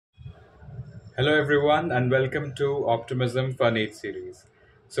Hello, everyone, and welcome to Optimism for NEET series.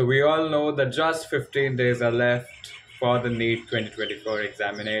 So, we all know that just 15 days are left for the NEET 2024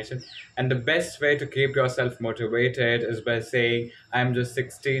 examination, and the best way to keep yourself motivated is by saying, I'm just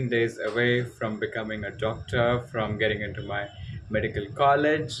 16 days away from becoming a doctor, from getting into my medical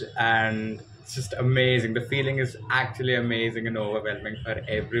college, and it's just amazing. The feeling is actually amazing and overwhelming for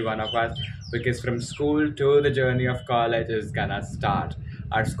every one of us because from school to the journey of college is gonna start.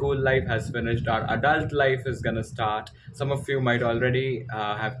 Our school life has finished, our adult life is gonna start. Some of you might already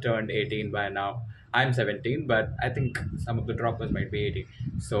have turned 18 by now. I'm 17, but I think some of the droppers might be 18.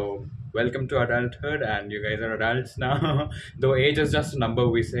 So welcome to adulthood, and you guys are adults now. Though age is just a number,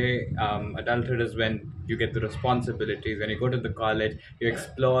 we say adulthood is when you get the responsibilities, when you go to the college, you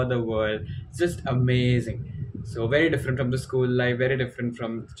explore the world. It's just amazing. So very different from the school life, very different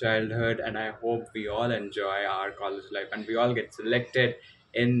from childhood, and I hope we all enjoy our college life and we all get selected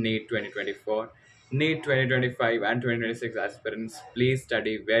in NEET 2024. NEET 2025 and 2026 aspirants, please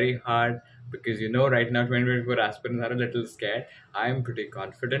study very hard because right now 2024 aspirants are a little scared. I'm pretty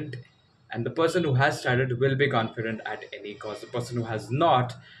confident, and the person who has started will be confident at any cost. The person who has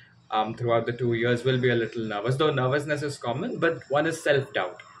not throughout the 2 years will be a little nervous, though nervousness is common, but one is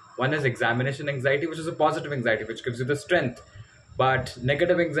self-doubt. One is examination anxiety, which is a positive anxiety, which gives you the strength. But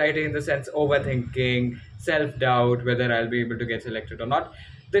negative anxiety in the sense overthinking, self-doubt, whether I'll be able to get selected or not,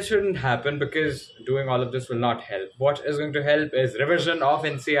 this shouldn't happen because doing all of this will not help. What is going to help is revision of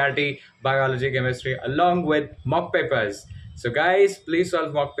NCRT, biology, chemistry, along with mock papers. So guys, please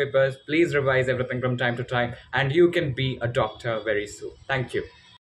solve mock papers, please revise everything from time to time, and you can be a doctor very soon. Thank you.